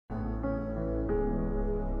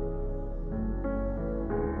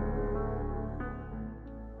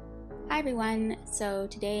everyone, so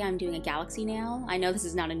today I'm doing a galaxy nail. I know this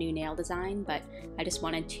is not a new nail design, but I just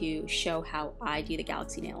wanted to show how I do the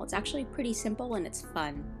galaxy nail. It's actually pretty simple and it's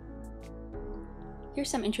fun.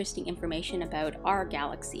 Here's some interesting information about our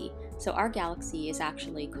galaxy. So our galaxy is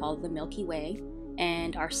actually called the Milky Way,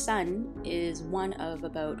 and our sun is one of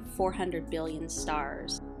about 400 billion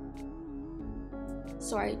stars.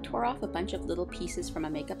 So I tore off a bunch of little pieces from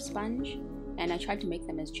a makeup sponge, and I tried to make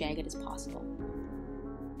them as jagged as possible.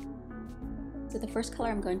 So the first color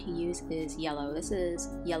I'm going to use is yellow. This is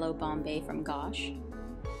Yellow Bombay from Gosh.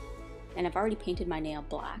 And I've already painted my nail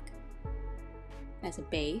black as a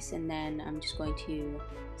base, and then I'm just going to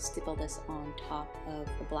stipple this on top of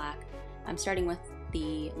the black. I'm starting with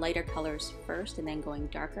the lighter colors first and then going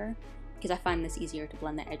darker because I find this easier to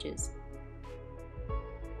blend the edges.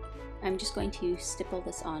 I'm just going to stipple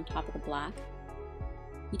this on top of the black.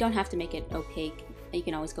 You don't have to make it opaque. You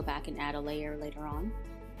can always go back and add a layer later on.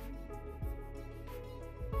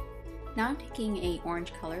 Now I'm taking a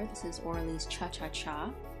orange color. This is Orly's Cha Cha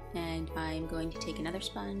Cha, and I'm going to take another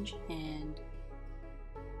sponge and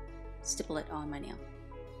stipple it on my nail.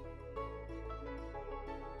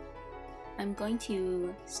 I'm going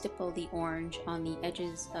to stipple the orange on the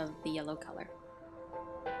edges of the yellow color.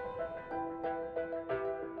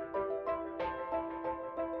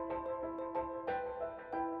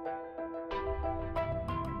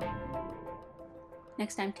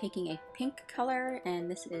 Next I'm taking a pink color, and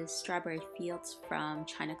this is Strawberry Fields from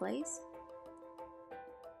China Glaze.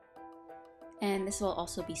 And this will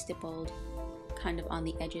also be stippled kind of on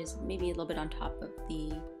the edges, maybe a little bit on top of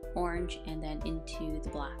the orange and then into the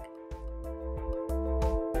black.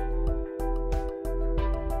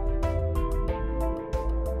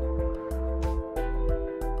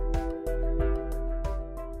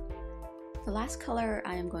 The last color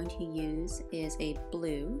I am going to use is a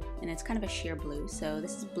blue, and it's kind of a sheer blue. So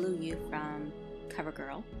this is Blue You from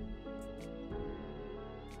CoverGirl.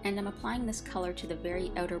 And I'm applying this color to the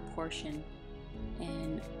very outer portion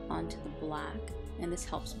and onto the black, and this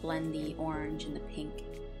helps blend the orange and the pink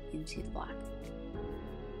into the black.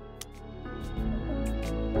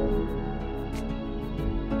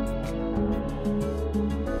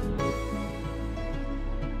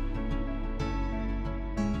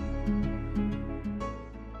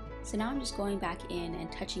 So now I'm just going back in and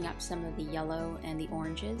touching up some of the yellow and the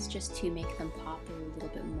oranges just to make them pop a little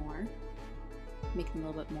bit more, make them a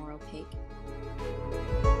little bit more opaque.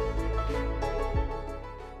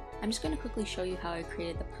 I'm just going to quickly show you how I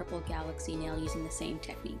created the purple galaxy nail using the same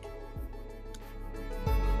technique.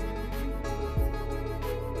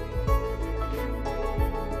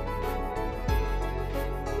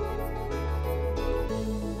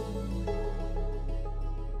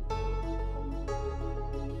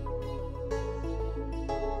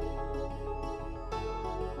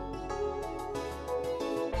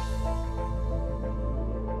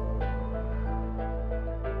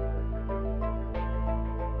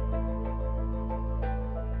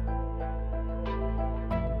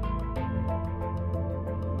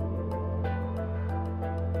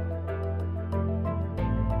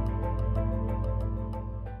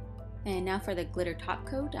 And now for the glitter top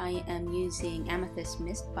coat, I am using Amethyst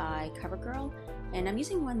Mist by CoverGirl, and I'm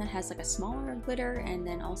using one that has like a smaller glitter and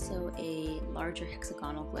then also a larger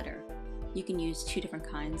hexagonal glitter. You can use two different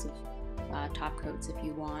kinds of top coats if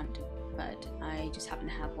you want, but I just happen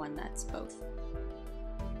to have one that's both.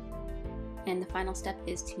 And the final step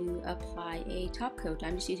is to apply a top coat.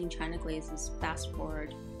 I'm just using China Glaze's Fast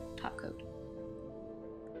Forward top coat.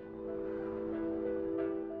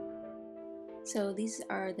 So these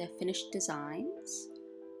are the finished designs,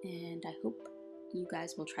 and I hope you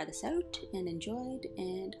guys will try this out and enjoy it,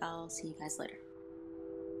 and I'll see you guys later.